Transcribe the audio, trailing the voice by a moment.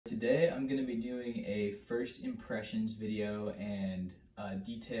Today I'm going to be doing a first impressions video and a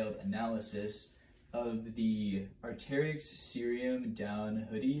detailed analysis of the Arc'teryx Cerium down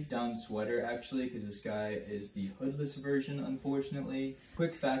hoodie, down sweater actually, because this guy is the hoodless version unfortunately.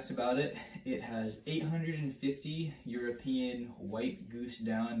 Quick facts about it: it has 850 European white goose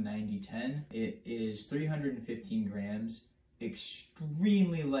down 9010. It is 315 grams,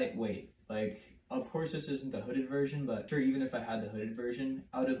 extremely lightweight. Like, of course this isn't the hooded version, but sure, even if I had the hooded version,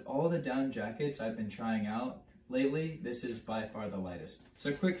 out of all the down jackets I've been trying out lately, this is by far the lightest.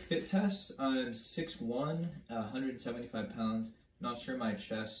 So quick fit test, I'm 6'1", 175 pounds, not sure my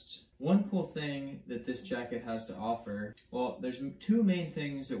chest. One cool thing that this jacket has to offer, well, there's two main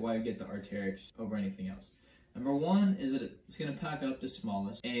things that why I get the Arc'teryx over anything else. Number one is that it's going to pack up the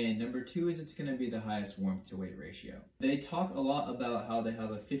smallest, and number two is it's going to be the highest warmth to weight ratio. They talk a lot about how they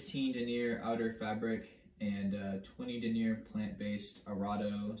have a 15 denier outer fabric and 20 denier plant-based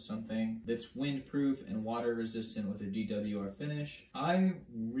Arado something that's windproof and water resistant with a DWR finish. I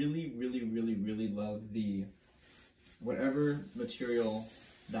really love the whatever material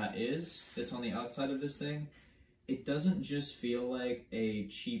that is that's on the outside of this thing. It doesn't just feel like a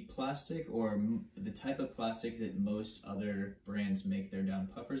cheap plastic or the type of plastic that most other brands make their down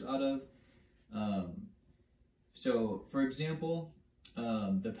puffers out of. So for example,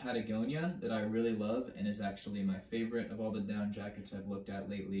 the Patagonia that I really love and is actually my favorite of all the down jackets I've looked at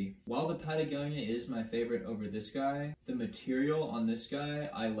lately. While the Patagonia is my favorite over this guy, the material on this guy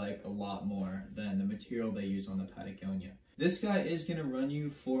I like a lot more than the material they use on the Patagonia. This guy is going to run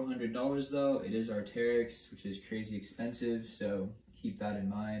you $400 though. It is Arc'teryx, which is crazy expensive, so keep that in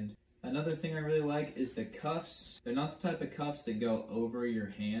mind. Another thing I really like is the cuffs. They're not the type of cuffs that go over your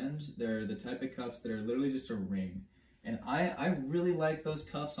hand. They're the type of cuffs that are literally just a ring. And I really like those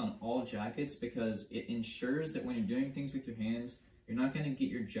cuffs on all jackets because it ensures that when you're doing things with your hands, you're not going to get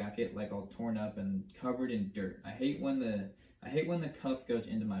your jacket like all torn up and covered in dirt. I hate when the cuff goes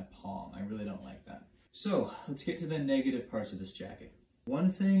into my palm. I really don't like that. So let's get to the negative parts of this jacket.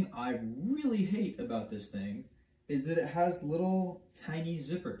 One thing I really hate about this thing is that it has little tiny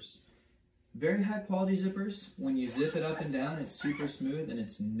zippers. Very high quality zippers. When you zip it up and down, it's super smooth and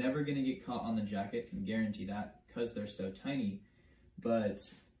it's never going to get caught on the jacket, can guarantee that, because they're so tiny. But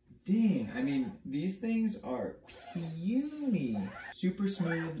dang, I mean, these things are puny. Super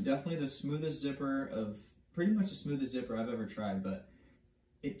smooth, definitely the smoothest zipper of, pretty much the smoothest zipper I've ever tried, but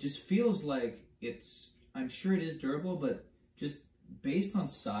it just feels like I'm sure it is durable, but just based on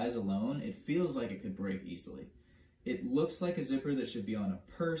size alone, it feels like it could break easily. It looks like a zipper that should be on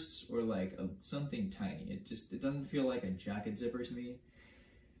a purse or like something tiny. It doesn't feel like a jacket zipper to me.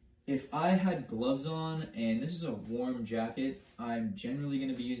 If I had gloves on, and this is a warm jacket, I'm generally going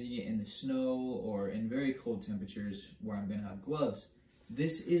to be using it in the snow or in very cold temperatures where I'm going to have gloves.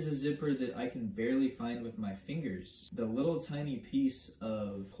 This is a zipper that I can barely find with my fingers. The little tiny piece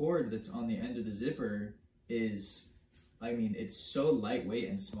of cord that's on the end of the zipper is, I mean, it's so lightweight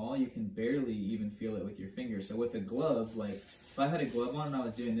and small, you can barely even feel it with your fingers. So with a glove, like if I had a glove on and I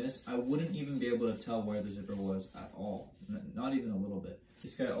was doing this, I wouldn't even be able to tell where the zipper was at all, not even a little bit.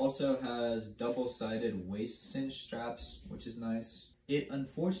 This guy also has double-sided waist cinch straps, which is nice. It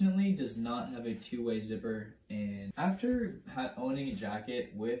unfortunately does not have a two-way zipper, and after owning a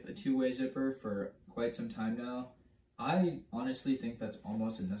jacket with a two-way zipper for quite some time now, I honestly think that's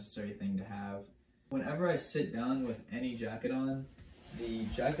almost a necessary thing to have. Whenever I sit down with any jacket on, the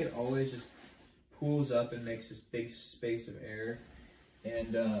jacket always just pulls up and makes this big space of air,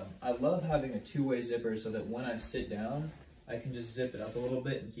 and I love having a two-way zipper so that when I sit down, I can just zip it up a little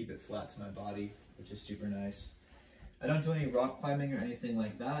bit and keep it flat to my body, which is super nice. I don't do any rock climbing or anything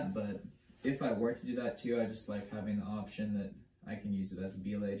like that, but if I were to do that too, I just like having the option that I can use it as a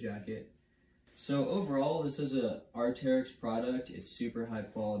belay jacket. So overall, this is a Arc'teryx product. It's super high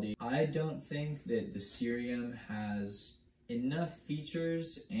quality. I don't think that the Cerium has enough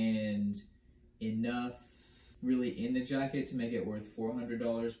features and enough really in the jacket to make it worth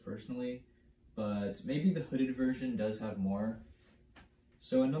 $400 personally, but maybe the hooded version does have more.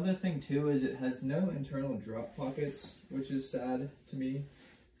 So another thing too is it has no internal drop pockets, which is sad to me.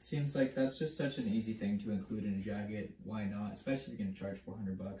 It seems like that's just such an easy thing to include in a jacket. Why not? Especially if you're gonna charge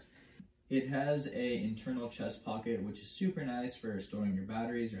 400 bucks. It has a internal chest pocket, which is super nice for storing your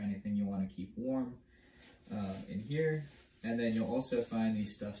batteries or anything you want to keep warm in here. And then you'll also find the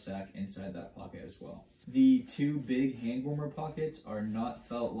stuff sack inside that pocket as well. The two big hand warmer pockets are not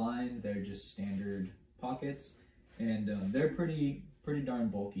felt lined, they're just standard pockets. And they're pretty darn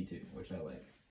bulky too, which I like.